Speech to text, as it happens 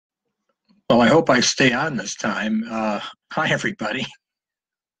Well, I hope I stay on this time. Hi, everybody.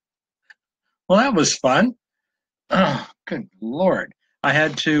 Well, that was fun. Oh, good Lord. I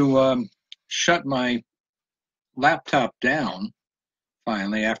had to shut my laptop down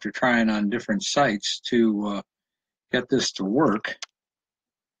finally after trying on different sites to get this to work.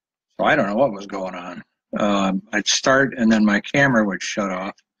 So I don't know what was going on. I'd start and then my camera would shut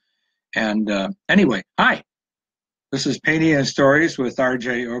off. And anyway, hi. This is Painting and Stories with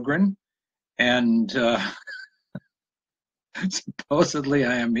RJ Ogren. And supposedly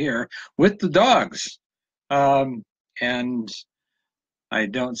I am here with the dogs. Um, and I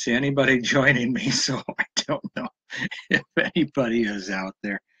don't see anybody joining me, so I don't know if anybody is out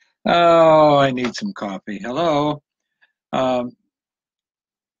there. Oh, I need some coffee. Hello. Um,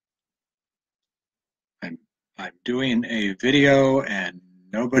 I'm I'm doing a video and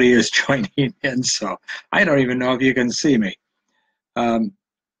nobody is joining in, so I don't even know if you can see me. Um,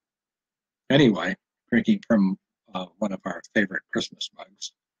 anyway, drinking from one of our favorite Christmas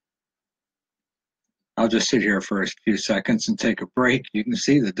mugs. I'll just sit here for a few seconds and take a break. You can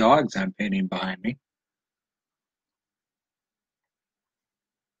see the dogs I'm painting behind me.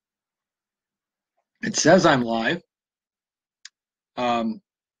 It says I'm live. Um,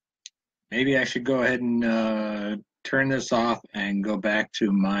 maybe I should go ahead and turn this off and go back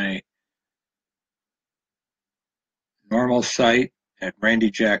to my normal site at Randy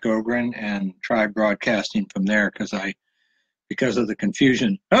Jack Ogren and try broadcasting from there because of the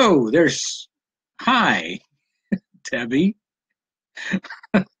confusion. Oh, there's hi, Debbie.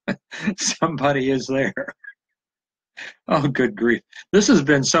 Somebody is there. Oh, good grief! This has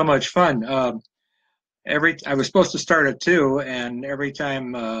been so much fun. I was supposed to start at 2, and every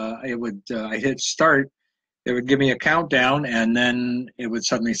time I hit start, it would give me a countdown, and then it would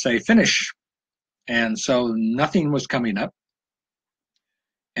suddenly say finish, and so nothing was coming up.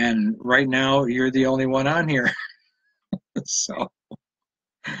 And right now, you're the only one on here. So,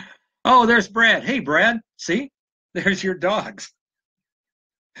 oh, there's Brad. Hey, Brad. See, there's your dogs.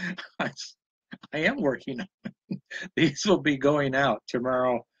 I, I am working. These will be going out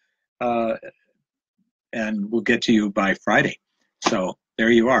tomorrow, uh, and we'll get to you by Friday. So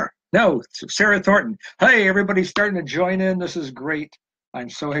there you are. No, Sarah Thornton. Hey, everybody's starting to join in. This is great. I'm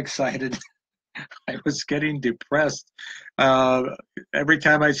so excited. I was getting depressed uh, every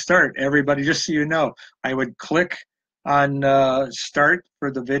time I start. Everybody, just so you know, I would click on start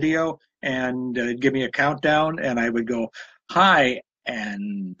for the video and give me a countdown, and I would go hi,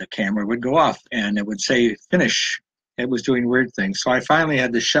 and the camera would go off, and it would say finish. It was doing weird things, so I finally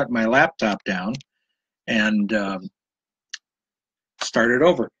had to shut my laptop down and start it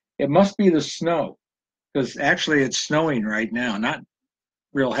over. It must be the snow because actually it's snowing right now, not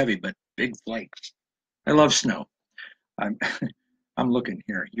real heavy, but big flakes. I love snow. I'm I'm looking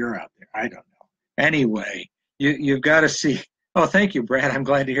here. You're out there. I don't know. Anyway, you've got to see. Oh, thank you, Brad. I'm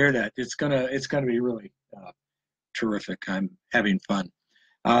glad to hear that. It's gonna be really terrific. I'm having fun,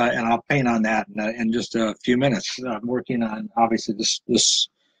 and I'll paint on that in just a few minutes. I'm working on obviously this.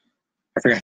 I forgot